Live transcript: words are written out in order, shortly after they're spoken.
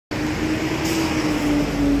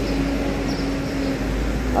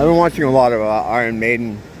I've been watching a lot of Iron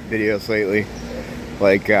Maiden videos lately,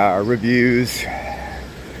 like reviews,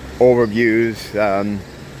 overviews,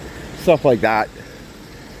 stuff like that.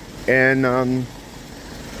 And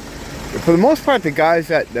for the most part, the guys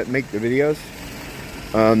that make the videos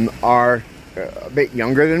are a bit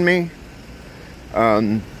younger than me.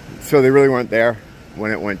 So they really weren't there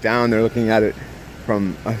when it went down. They're looking at it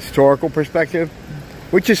from a historical perspective,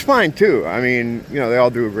 which is fine too. I mean, you know, they all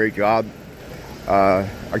do a great job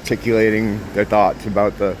articulating their thoughts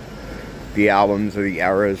about the albums or the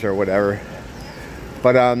eras or whatever.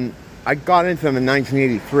 But I got into them in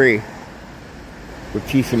 1983 with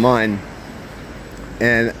Peace of Mind,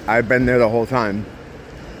 and I've been there the whole time,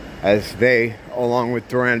 as they, along with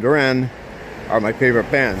Duran Duran, are my favorite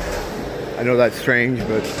band. I know that's strange,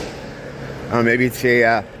 but maybe it's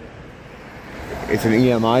an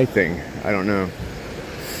EMI thing. I don't know.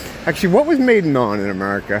 Actually, what was Maiden on in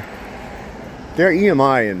America? They're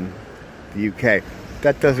EMI in the UK.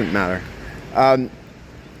 That doesn't matter.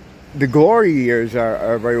 The glory years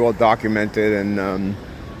are very well documented,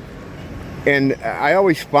 and I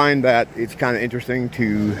always find that it's kind of interesting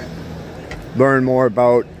to learn more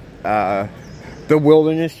about the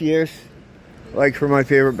wilderness years. Like for my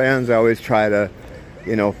favorite bands, I always try to,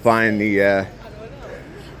 you know, find the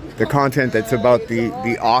content that's about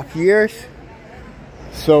the off years.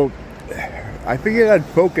 So I figured I'd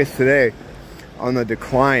focus today on the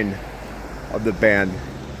decline of the band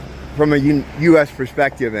from a U.S.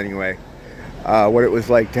 perspective, anyway. What it was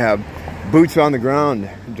like to have boots on the ground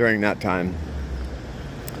during that time.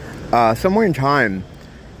 Somewhere in Time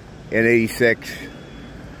in '86,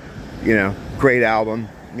 you know, great album.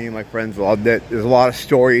 Me and my friends loved it. There's a lot of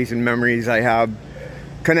stories and memories I have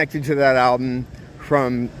connected to that album,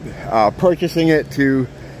 from purchasing it to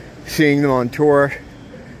seeing them on tour.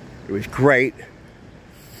 It was great.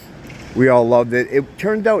 We all loved it. It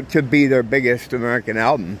turned out to be their biggest American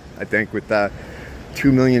album, I think, with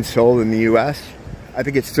 2 million sold in the US. I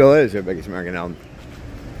think it still is their biggest American album.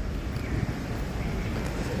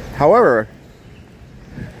 However,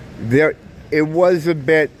 it was a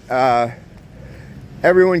bit,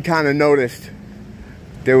 everyone kind of noticed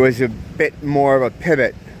there was a bit more of a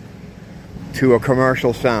pivot to a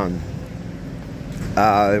commercial sound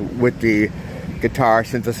with the guitar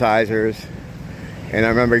synthesizers. And I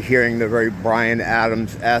remember hearing the very Bryan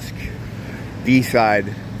Adams-esque B-side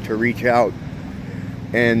to Reach Out.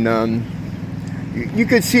 And you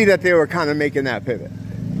could see that they were kind of making that pivot.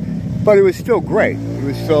 But it was still great. It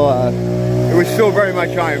was still very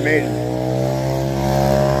much Iron Maiden.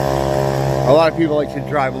 A lot of people like to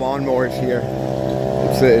drive lawnmowers here.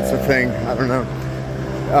 It's a thing. I don't know.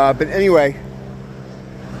 But anyway,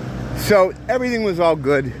 so everything was all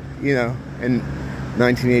good, you know, in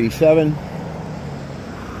 1987.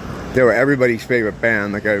 They were everybody's favorite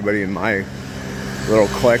band, like everybody in my little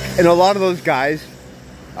clique. And a lot of those guys,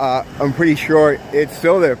 I'm pretty sure it's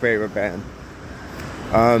still their favorite band.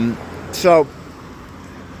 So,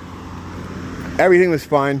 everything was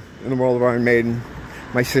fine in the world of Iron Maiden.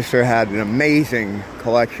 My sister had an amazing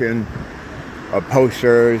collection of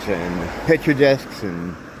posters and picture discs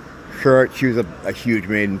and shirts. She was a huge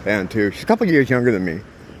Maiden fan too. She's a couple years younger than me.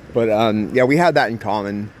 But yeah, we had that in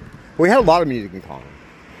common. We had a lot of music in common.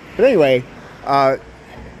 But anyway,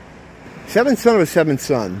 Seventh Son of a Seventh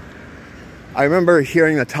Son. I remember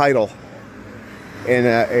hearing the title in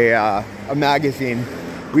a magazine.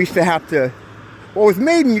 We used to have to, well, with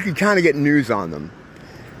Maiden, you could kind of get news on them.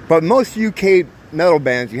 But most UK metal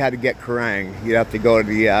bands, you had to get Kerrang. You'd have to go to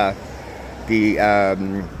the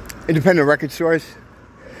independent record stores.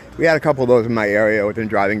 We had a couple of those in my area within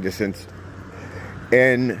driving distance.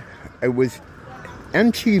 And it was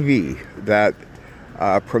MTV that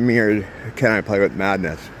premiered Can I Play With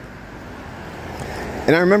Madness?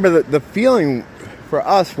 And I remember that the feeling for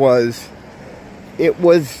us was, it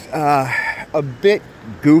was a bit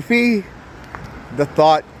goofy, the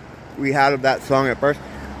thought we had of that song at first.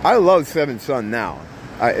 I love Seventh Son now.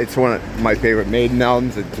 It's one of my favorite Maiden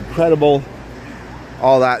albums. It's incredible,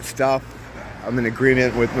 all that stuff. I'm in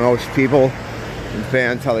agreement with most people and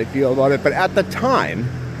fans how they feel about it. But at the time,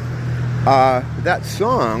 that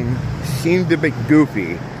song seemed a bit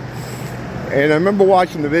goofy. And I remember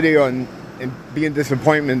watching the video and being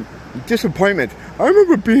disappointed. I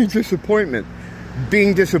remember being disappointed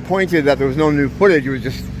that there was no new footage. It was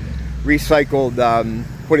just recycled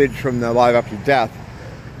footage from the Live After Death,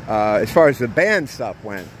 as far as the band stuff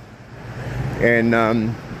went. And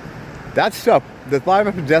that stuff, the Live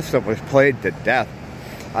After Death stuff, was played to death.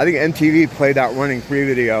 I think MTV played that Running Free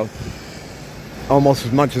video almost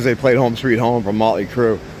as much as they played Home Sweet Home from Motley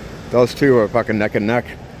Crue. Those two are fucking neck and neck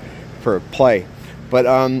for play. But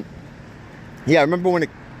yeah, I remember when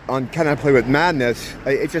on Can I Play With Madness,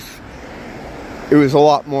 it was a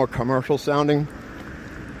lot more commercial sounding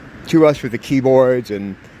to us with the keyboards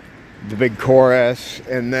and the big chorus.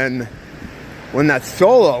 And then when that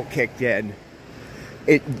solo kicked in,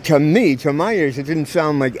 to my ears, it didn't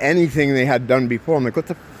sound like anything they had done before. I'm like, what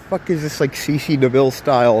the fuck is this, like C.C. DeVille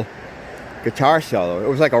style guitar solo? It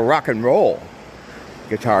was like a rock and roll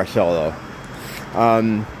guitar solo.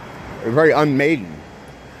 Very un-Maiden,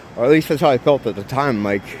 or at least that's how I felt at the time.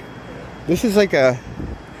 Like, this is like a,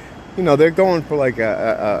 you know, they're going for like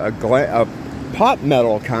a pop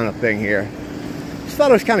metal kind of thing here. Just thought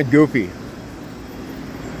it was kind of goofy,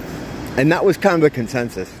 and that was kind of the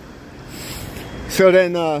consensus. So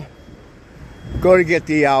then, go to get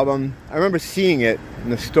the album. I remember seeing it in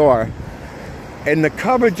the store, and the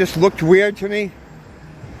cover just looked weird to me.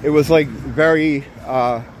 It was like very,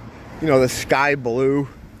 you know, the sky blue,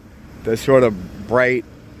 the sort of bright,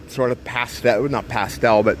 sort of pastel, not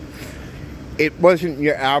pastel, but it wasn't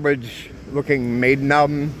your average looking Maiden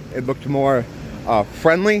album. It looked more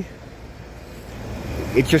friendly.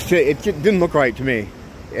 It just didn't look right to me.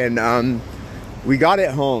 And we got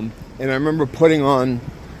it home, and I remember putting on,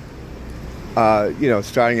 you know,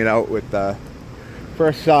 starting it out with the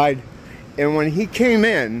first side. And when he came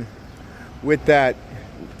in with that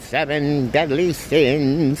 7 deadly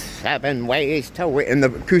sins, 7 ways to win, and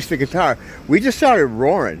the acoustic guitar, we just started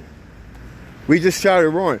roaring. We just started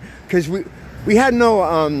roaring because we had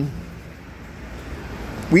no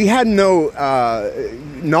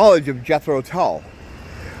knowledge of Jethro Tull,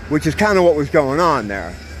 which is kind of what was going on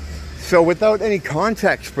there. So without any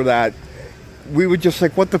context for that, we were just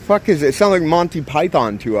like, what the fuck is it? It sounded like Monty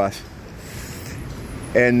Python to us.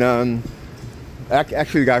 And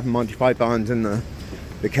actually the guy from Monty Python's in the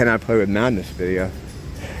Can I Play With Madness video.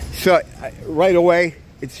 So right away,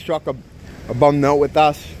 it struck a bum note with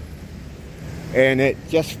us. And it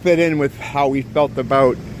just fit in with how we felt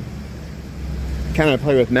about Can I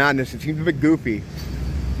Play With Madness. It seemed a bit goofy.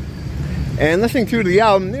 And listening through the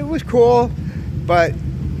album, it was cool, but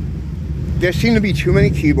there seemed to be too many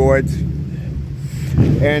keyboards.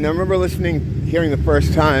 And I remember hearing the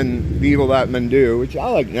first time The Evil That Men Do, which I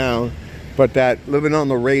like now, but that living on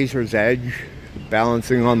the razor's edge,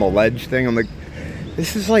 balancing on the ledge thing, I'm like,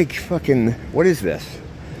 this is like fucking, what is this?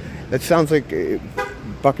 That sounds like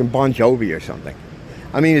fucking Bon Jovi or something.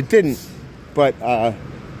 I mean, it didn't, but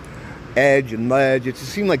edge and ledge, it just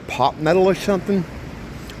seemed like pop metal or something,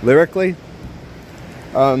 lyrically.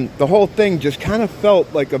 The whole thing just kind of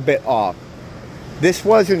felt like a bit off. This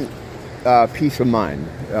wasn't Peace of Mind,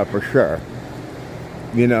 for sure.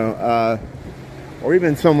 You know, or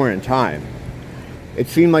even Somewhere in Time. It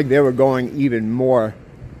seemed like they were going even more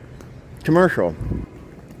commercial.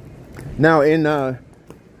 Now,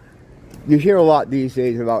 you hear a lot these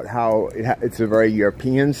days about how it's a very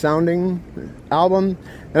European sounding album,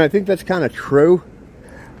 and I think that's kind of true.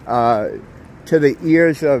 To the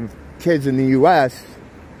ears of kids in the US,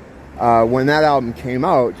 when that album came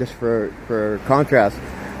out, just for contrast,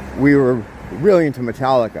 we were really into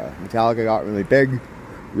Metallica. Metallica got really big.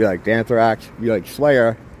 We liked Anthrax, we liked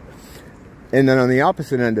Slayer. And then on the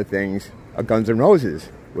opposite end of things, Guns N' Roses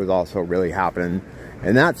was also really happening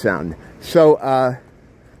in that sound. So,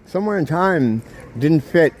 Somewhere in Time didn't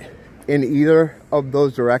fit in either of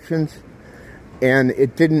those directions. And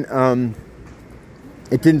it didn't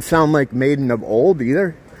sound like Maiden of old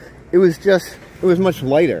either. It was much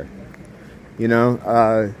lighter. You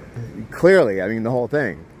know, clearly, I mean, the whole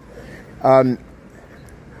thing.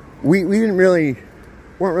 We weren't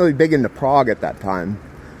really big into prog at that time.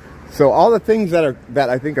 So all the things that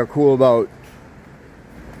I think are cool about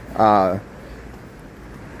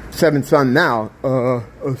Seventh Son now, I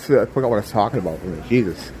forgot what I was talking about.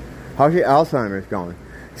 Jesus. How's your Alzheimer's going?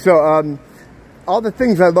 So all the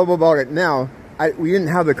things I love about it now, we didn't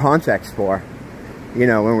have the context for, you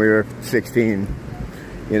know, when we were 16.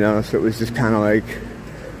 You know, so it was just kind of like,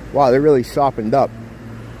 wow, they're really softened up.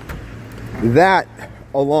 That,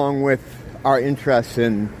 along with our interest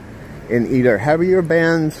in either heavier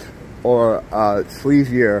bands or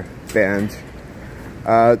sleazier bands,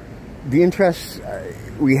 the interest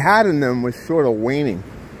we had in them was sort of waning.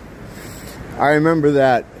 I remember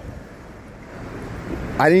that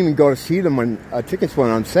I didn't even go to see them when tickets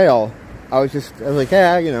went on sale. I was like,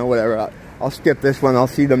 yeah, you know, whatever. I'll skip this one. I'll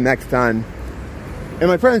see them next time. And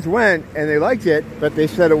my friends went, and they liked it, but they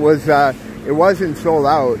said it wasn't sold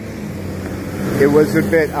out. It was a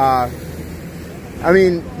bit, I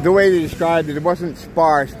mean, the way they described it, it wasn't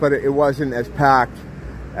sparse, but it wasn't as packed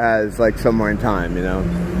as, like, Somewhere in Time, you know?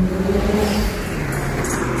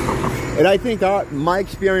 And I think my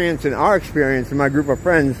experience and our experience and my group of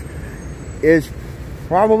friends is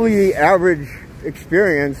probably the average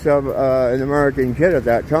experience of an American kid at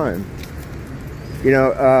that time. You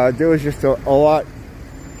know, there was just a lot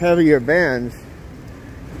heavier bands,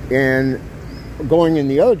 and going in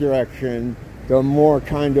the other direction, the more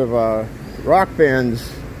kind of rock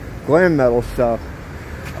bands, glam metal stuff,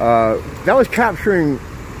 that was capturing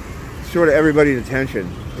sort of everybody's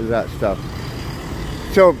attention to that stuff.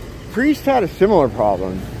 So Priest had a similar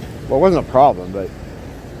problem. Well, it wasn't a problem, but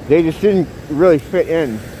they just didn't really fit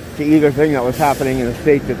in to either thing that was happening in the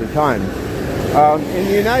States at the time. In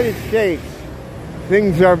the United States,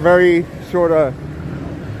 things are very sort of,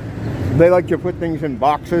 they like to put things in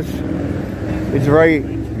boxes. It's very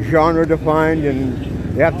genre defined,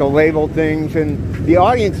 and they have to label things, and the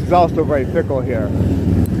audience is also very fickle here.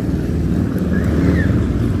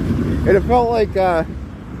 And it felt like, to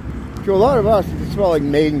a lot of us, it felt like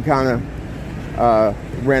Maiden kind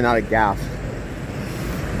of ran out of gas.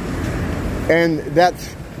 And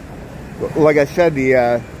that's, like I said,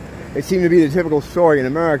 it seemed to be the typical story in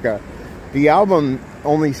America. The album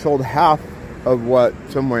only sold half of what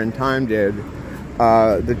Somewhere in Time did.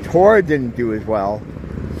 The tour didn't do as well.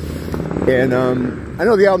 And I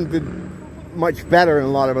know the album did much better in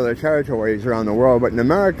a lot of other territories around the world, but in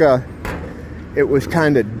America, it was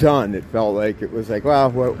kind of done. It felt like, it was like, well,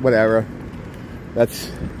 whatever. That's,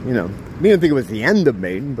 you know, we didn't think it was the end of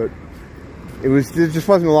Maiden, but there just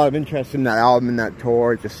wasn't a lot of interest in that album and that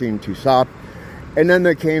tour. It just seemed too soft. And then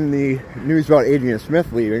there came the news about Adrian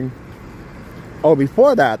Smith leaving. Oh,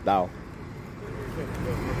 before that, though,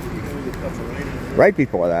 right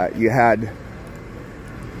before that, you had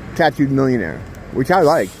Tattooed Millionaire, which I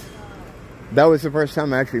liked. That was the first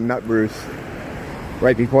time I actually met Bruce,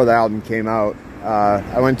 right before the album came out.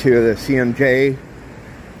 I went to the CMJ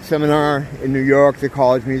seminar in New York, the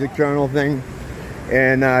College Music Journal thing,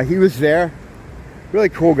 and he was there. Really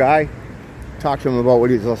cool guy. Talked to him about what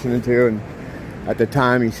he was listening to, and at the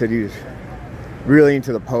time he said he was really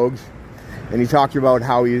into the Pogues, and he talked about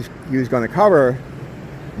how he was going to cover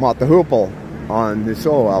Mott the Hoople on the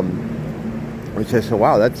solo album, which I said,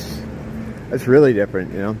 wow, that's really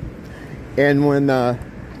different, you know. And when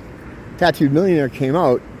Tattooed Millionaire came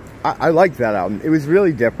out, I liked that album. It was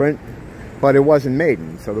really different, but it wasn't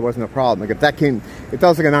Maiden, so there wasn't a problem. Like if that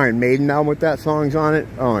was like an Iron Maiden album with that songs on it,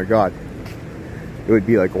 oh my god, it would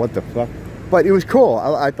be like, what the fuck? But it was cool.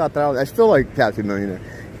 I thought that I still like Tattooed Millionaire.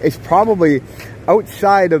 It's probably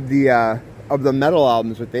outside of the metal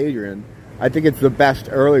albums with Adrian, I think it's the best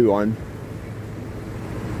early one.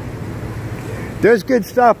 There's good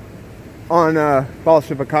stuff on False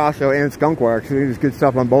Picasso and Skunkworks. There's good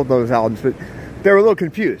stuff on both those albums, but they were a little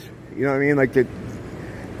confused. You know what I mean? Like it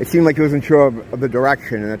seemed like he wasn't sure of the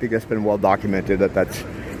direction, and I think that's been well documented that that's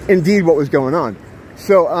indeed what was going on.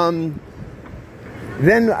 So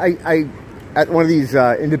then I at one of these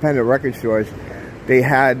independent record stores, they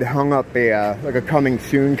had hung up a like a coming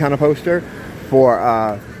soon kind of poster for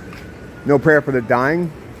No Prayer for the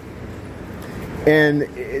Dying, and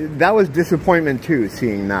that was disappointment too,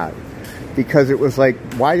 seeing that, because it was like,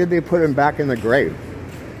 why did they put him back in the grave?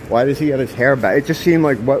 Why does he have his hair back? It just seemed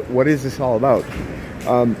like, what is this all about?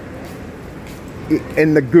 And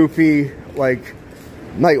the goofy, like,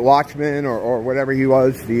 night watchman or whatever he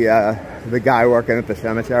was, the guy working at the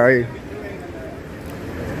cemetery.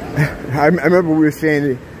 I remember we were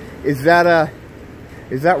saying, is that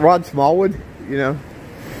Rod Smallwood? You know,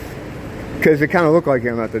 because it kind of looked like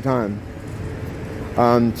him at the time.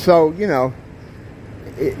 So you know,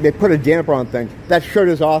 they put a damper on things. That shirt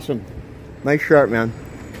is awesome. Nice shirt, man.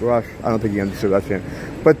 Rush. I don't think you understood that shit.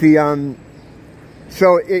 But the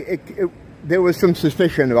so there was some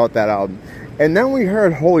suspicion about that album, and then we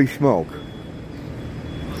heard Holy Smoke,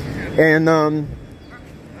 and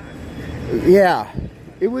yeah,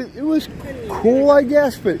 it was cool, I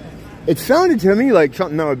guess, but it sounded to me like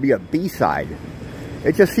something that would be a B-side.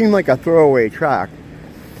 It just seemed like a throwaway track,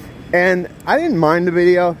 and I didn't mind the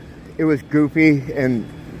video. It was goofy and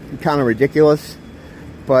kind of ridiculous,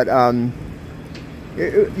 but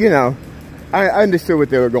you know, I understood what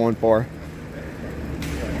they were going for.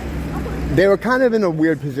 They were kind of in a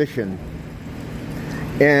weird position,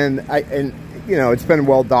 and you know, it's been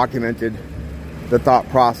well documented, the thought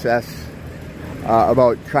process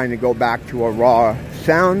about trying to go back to a raw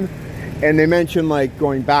sound, and they mentioned like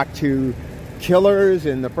going back to Killers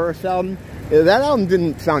in the first album. That album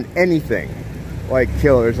didn't sound anything like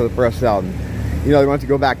Killers of the first album. You know, they wanted to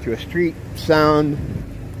go back to a street sound.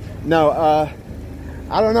 No,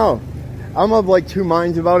 I don't know. I'm of like two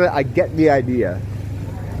minds about it. I get the idea.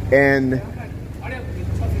 And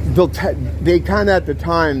they kind of at the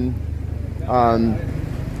time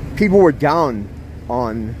people were down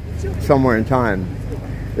on Somewhere in Time.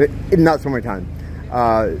 Not Somewhere in Time.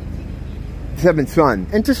 Seventh Son.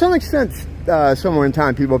 And to some extent, Somewhere in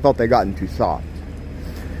Time, people felt they gotten too soft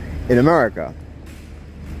in America.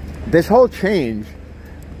 This whole change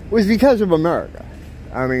was because of America.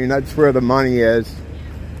 I mean, that's where the money is.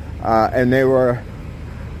 And they were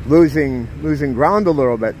losing ground a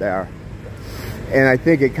little bit there. And I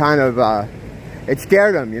think it kind of, it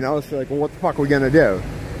scared them, you know? So like, well, what the fuck are we gonna do?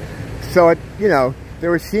 So, you know, they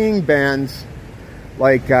were seeing bands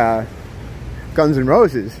like Guns N'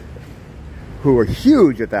 Roses, who were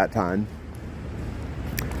huge at that time,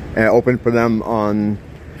 and it opened for them on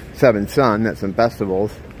Seventh Son at some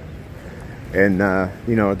festivals. And,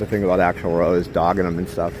 you know, the thing about Axl Rose dogging them and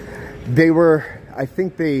stuff. They were, I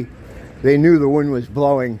think they knew the wind was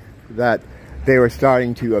blowing, that they were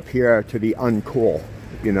starting to appear to be uncool,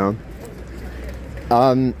 you know.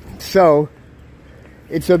 So,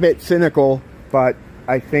 it's a bit cynical, but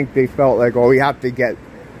I think they felt like, well, we have to get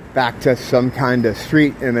back to some kind of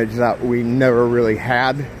street image that we never really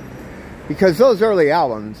had. Because those early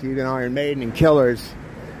albums, even Iron Maiden and Killers,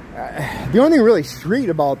 the only thing really street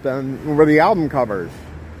about them were the album covers.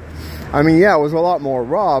 I mean, yeah, it was a lot more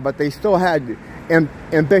raw, but they still had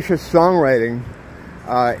ambitious songwriting,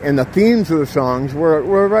 and the themes of the songs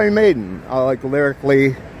were very Maiden, like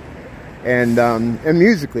lyrically and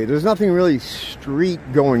musically. There's nothing really street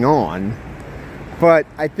going on, but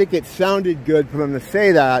I think it sounded good for them to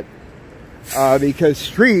say that, because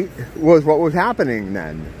street was what was happening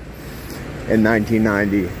then in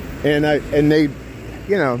 1990, and they,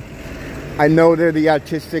 you know, I know they're the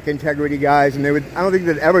artistic integrity guys, and I don't think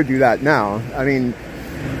they'd ever do that now. I mean,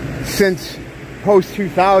 since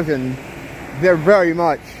post-2000, they're very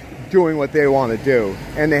much doing what they want to do,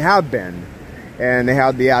 and they have been. And they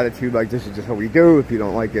had the attitude like, this is just what we do. If you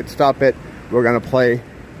don't like it, stop it. We're going to play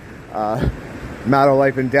Matter,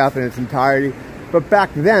 Life, and Death in its entirety. But back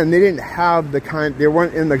then, they didn't have they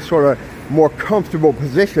weren't in the sort of more comfortable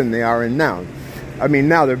position they are in now. I mean,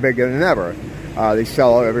 now they're bigger than ever. They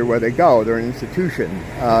sell out everywhere they go. They're an institution.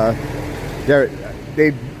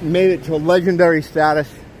 They've made it to a legendary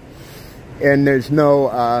status, and there's no,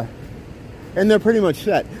 and they're pretty much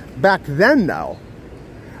set. Back then, though,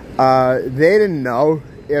 they didn't know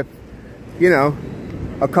if, you know,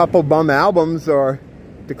 a couple bum albums or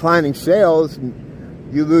declining sales,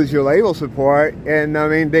 you lose your label support, and I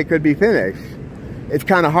mean, they could be finished. It's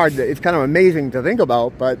kind of hard, it's kind of amazing to think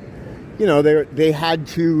about, but, you know, they had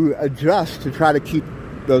to adjust to try to keep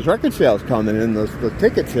those record sales coming in, those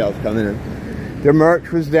ticket sales coming in. Their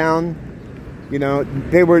merch was down, you know,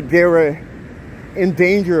 they were in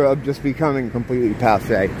danger of just becoming completely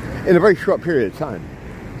passé in a very short period of time.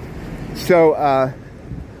 So,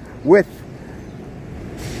 with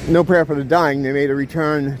No Prayer for the Dying, they made a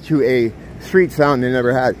return to a street sound they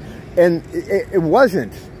never had. And it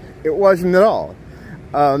wasn't at all.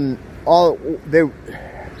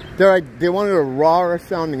 They wanted a rawer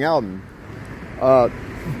sounding album,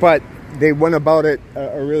 but they went about it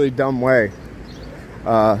a really dumb way.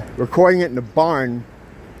 Recording it in a barn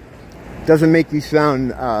doesn't make you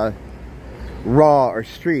sound raw or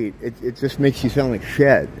street. It just makes you sound like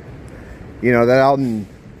shed. You know, that album,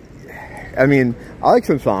 I mean, I like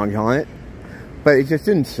some songs on it, but it just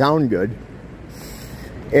didn't sound good.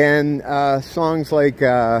 And songs like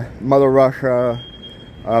Mother Russia,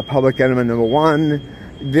 Public Enemy Number One,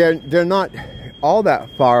 they're not all that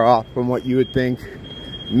far off from what you would think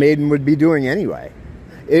Maiden would be doing anyway.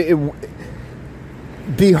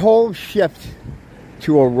 The whole shift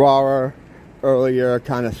to a rawer, earlier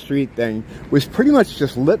kind of street thing was pretty much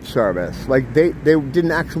just lip service. Like they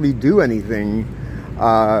didn't actually do anything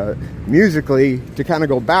musically to kind of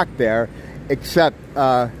go back there, except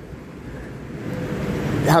have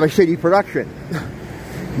a shitty production.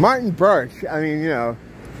 Martin Birch, I mean, you know,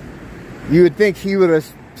 you would think he would have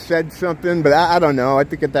said something, but I don't know. I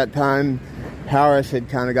think at that time Harris had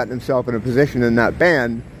kind of gotten himself in a position in that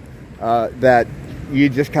band that you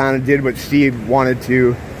just kind of did what Steve wanted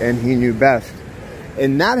to, and he knew best.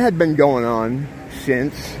 And that had been going on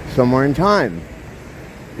since Somewhere in Time.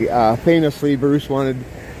 Famously, Bruce wanted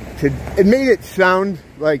to, it made it sound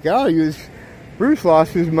like, oh, Bruce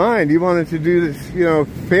lost his mind. He wanted to do this, you know,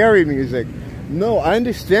 fairy music. No, I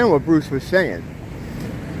understand what Bruce was saying.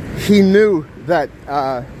 He knew that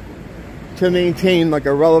to maintain like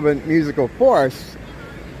a relevant musical force,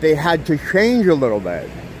 they had to change a little bit.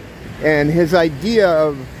 And his idea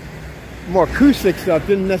of more acoustic stuff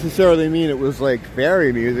didn't necessarily mean it was like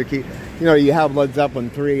fairy music. You know, you have Led Zeppelin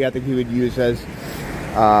 3, I think he would use as,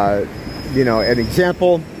 you know, an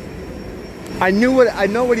example. I know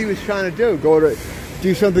what he was trying to do.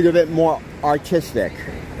 Do something a bit more artistic.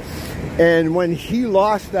 And when he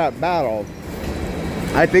lost that battle,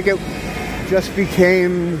 I think it just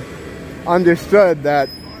became understood that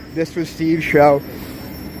this was Steve's show,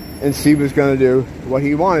 and Steve was going to do what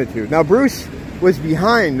he wanted to. Now, Bruce was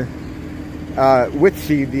behind, with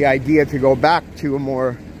Steve, the idea to go back to a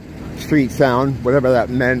more street sound, whatever that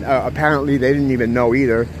meant. Apparently, they didn't even know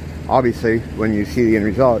either, obviously, when you see the end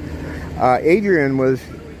result. Adrian was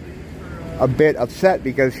a bit upset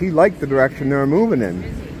because he liked the direction they were moving in.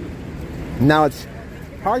 Now, it's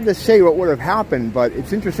hard to say what would have happened, but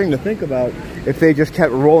it's interesting to think about if they just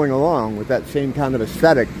kept rolling along with that same kind of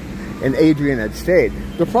aesthetic and Adrian had stayed.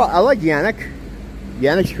 I like Yannick.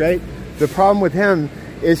 Yannick's great. The problem with him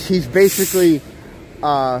is he's basically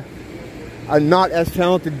a not as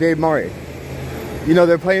talented Dave Murray. You know,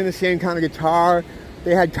 they're playing the same kind of guitar.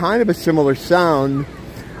 They had kind of a similar sound.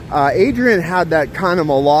 Adrian had that kind of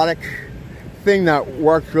melodic thing that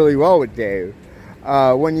worked really well with Dave.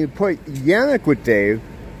 When you put Yannick with Dave,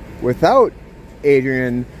 without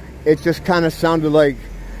Adrian, it just kind of sounded like,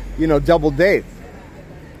 you know, double Dave.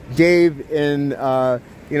 Dave and,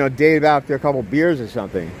 you know, Dave after a couple beers or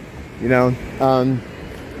something, you know.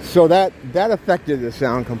 So that affected the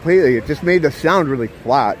sound completely. It just made the sound really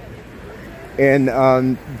flat.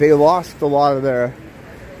 And they lost a lot of their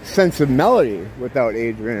sense of melody without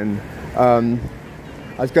Adrian. I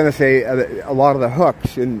was going to say a lot of the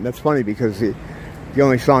hooks, and that's funny because the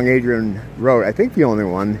only song Adrian wrote, I think the only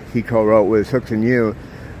one he co-wrote, was Hooks and You,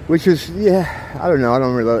 which is, yeah, I don't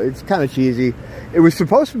know, it's kind of cheesy. It was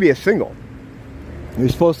supposed to be a single. It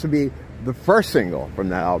was supposed to be the first single from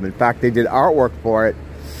that album. In fact, they did artwork for it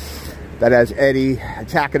that has Eddie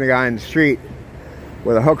attacking a guy in the street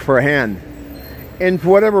with a hook for a hand. And for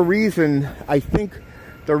whatever reason, I think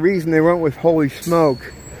the reason they went with Holy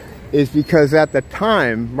Smoke is because at the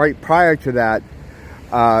time, right prior to that,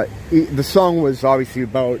 the song was obviously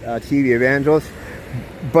about TV evangelist,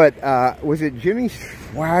 but was it Jimmy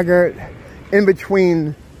Swaggart? In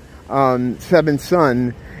between Seventh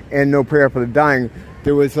Son and No Prayer for the Dying,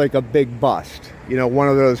 there was like a big bust. You know, one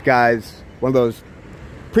of those guys, one of those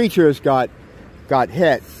preachers got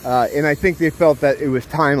hit, and I think they felt that it was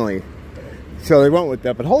timely, so they went with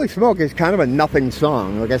that. But Holy Smoke is kind of a nothing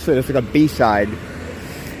song. Like I said, it's like a B-side,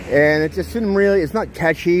 and it just didn't really, it's not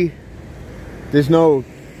catchy. There's no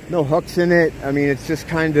hooks in it. I mean, it's just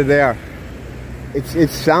kind of there.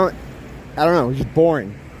 It's sound, I don't know, it's just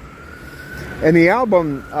boring. And the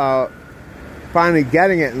album, finally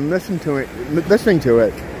getting it and listening to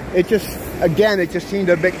it, it just, again, it just seemed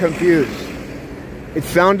a bit confused. It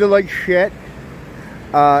sounded like shit.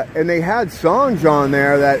 And they had songs on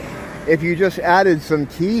there that if you just added some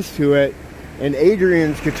keys to it, and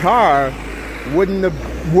Adrian's guitar would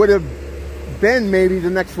have been maybe the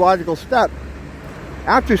next logical step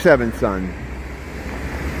after Seventh Son.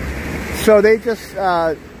 So they just,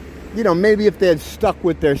 you know, maybe if they had stuck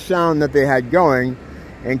with their sound that they had going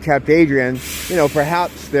and kept Adrian, you know,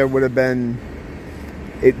 perhaps there would have been,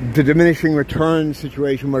 the diminishing return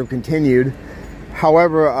situation would have continued.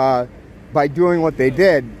 However, by doing what they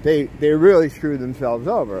did, they really screwed themselves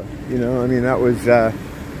over. You know, I mean, that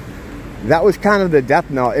was kind of the death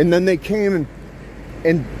knell. And then they came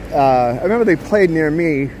and I remember they played near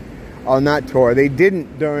me on that tour. They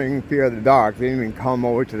didn't during Fear of the Dark. They didn't even come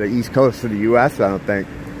over to the East Coast of the U.S., I don't think.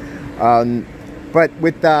 But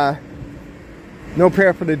with No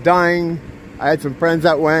Prayer for the Dying, I had some friends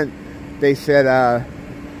that went. They said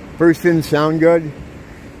Bruce didn't sound good,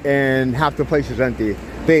 and half the place was empty.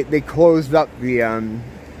 They closed up the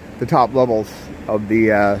top levels of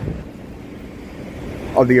the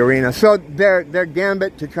arena. So their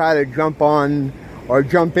gambit to try to jump on or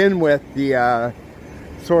jump in with the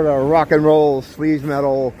sort of rock and roll sleaze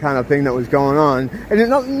metal kind of thing that was going on, and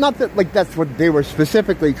not that like that's what they were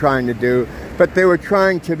specifically trying to do, but they were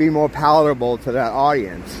trying to be more palatable to that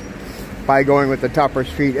audience by going with the tougher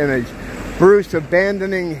street image. Bruce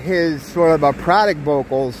abandoning his sort of operatic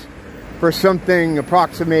vocals for something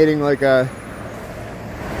approximating like a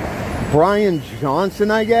Brian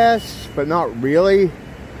Johnson, I guess, but not really.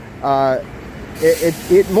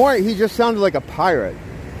 He just sounded like a pirate.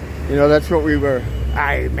 You know, that's what we were.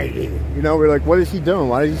 Maiden. You know, we're like, what is he doing?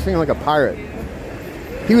 Why is he singing like a pirate?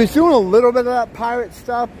 He was doing a little bit of that pirate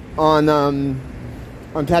stuff on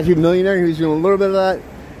Tattooed Millionaire. He was doing a little bit of that,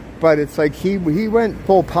 but it's like he went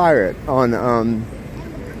full pirate on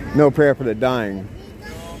No Prayer for the Dying,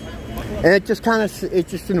 and it just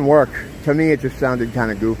didn't work to me. It just sounded kind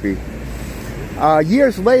of goofy.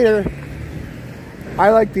 Years later,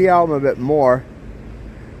 I liked the album a bit more,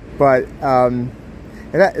 but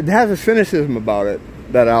it has a cynicism about it,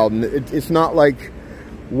 that album. It's not like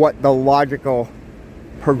what the logical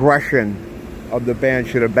progression of the band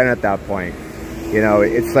should have been at that point. You know,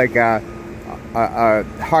 it's like a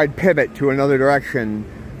hard pivot to another direction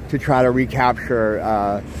to try to recapture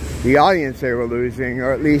the audience they were losing,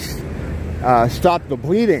 or at least stop the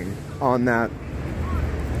bleeding on that.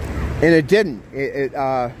 And it didn't.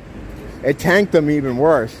 It tanked them even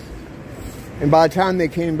worse. And by the time they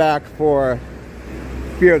came back for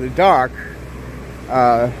Fear of the Dark,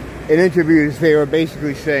 in interviews they were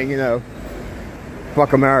basically saying, you know,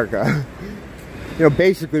 fuck America. You know,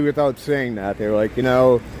 basically without saying that. They were like, you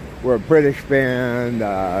know, we're a British band,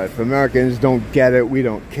 if Americans don't get it, we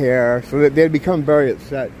don't care. So they'd become very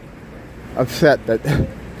upset that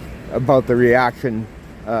about the reaction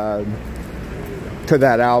to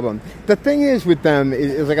that album. The thing is with them,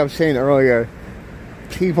 is like I was saying earlier,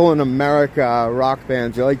 people in America, rock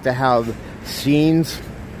bands, they like to have scenes.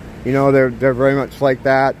 You know, they're very much like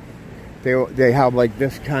that. They have like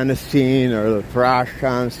this kind of scene, or the thrash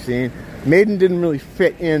kind of scene. Maiden didn't really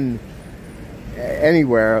fit in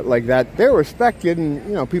anywhere like that. They're respected, and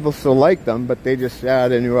you know, people still like them, but they just,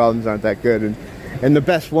 their new albums aren't that good. And the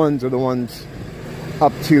best ones are the ones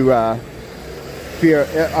up to up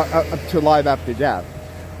to Live After Death.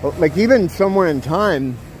 Like even Somewhere in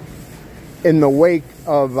Time, in the wake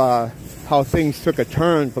of how things took a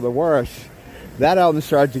turn for the worse, that album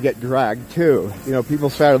started to get dragged too. You know, people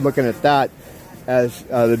started looking at that as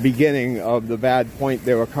the beginning of the bad point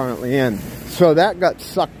they were currently in. So that got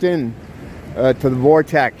sucked in to the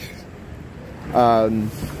vortex.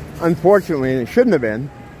 Unfortunately, and it shouldn't have been,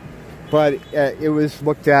 but it was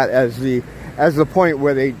looked at as the point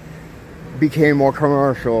where they became more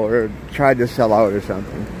commercial or tried to sell out or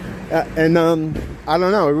something. And I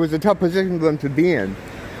don't know, it was a tough position for them to be in.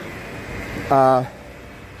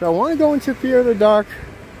 So I want to go into Fear of the Dark.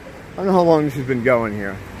 I don't know how long this has been going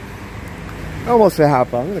here. Almost a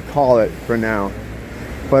half hour. I'm going to call it for now.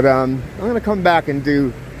 But I'm going to come back and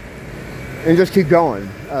just keep going.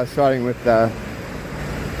 Starting with a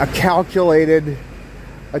calculated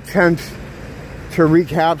attempt to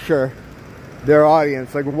recapture their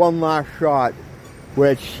audience. Like one last shot,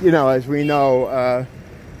 which, you know, as we know,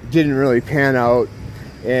 didn't really pan out.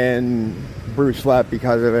 And Bruce left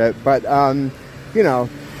because of it. But, you know,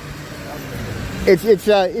 it's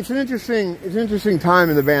an interesting time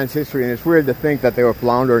in the band's history, and it's weird to think that they were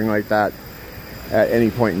floundering like that at any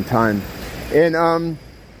point in time. And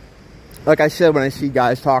like I said, when I see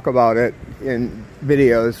guys talk about it in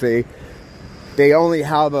videos, they only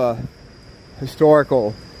have a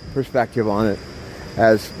historical perspective on it,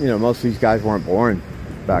 as you know, most of these guys weren't born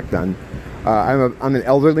back then. I'm an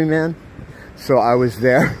elderly man, so I was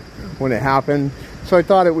there when it happened. So I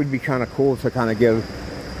thought it would be kind of cool to kind of give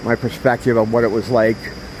my perspective of what it was like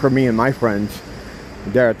for me and my friends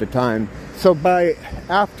there at the time. So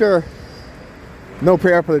after No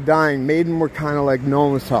Prayer for the Dying, Maiden were kind of like, no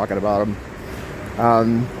one was talking about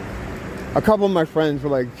them. A couple of my friends were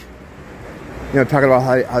like, you know, talking about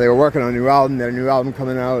how they were working on a new album, their new album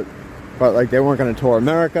coming out, but like they weren't going to tour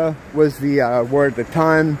America, was the word at the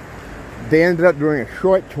time. They ended up doing a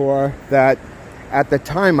short tour that at the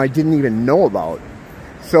time I didn't even know about.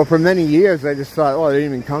 So for many years, I just thought, oh, they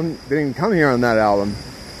didn't even come here on that album.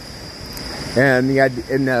 And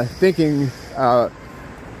the thinking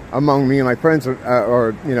among me and my friends,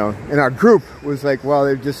 or you know, in our group, was like, well,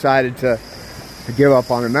 they've decided to give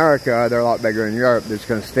up on America. They're a lot bigger in Europe. They're just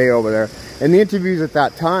going to stay over there. And the interviews at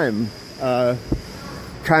that time,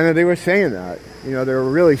 kind of, they were saying that. You know, they were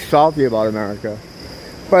really salty about America.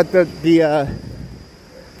 But the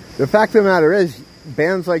fact of the matter is,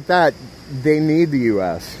 bands like that, they need the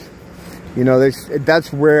U.S. You know,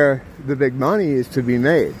 that's where the big money is to be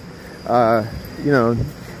made. You know,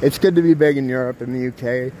 it's good to be big in Europe and the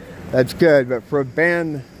U.K. That's good, but for a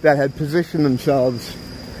band that had positioned themselves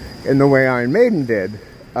in the way Iron Maiden did,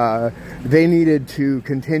 they needed to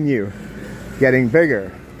continue getting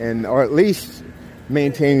bigger, or at least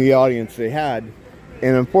maintain the audience they had.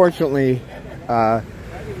 And unfortunately,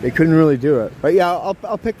 they couldn't really do it. But yeah,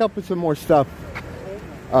 I'll pick up with some more stuff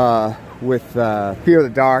with Fear of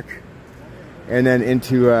the Dark, and then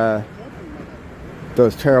into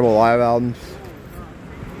those terrible live albums,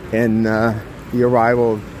 and the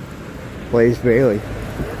arrival of Blaze Bayley.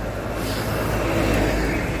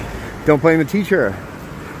 Don't blame the teacher,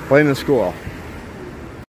 blame the school.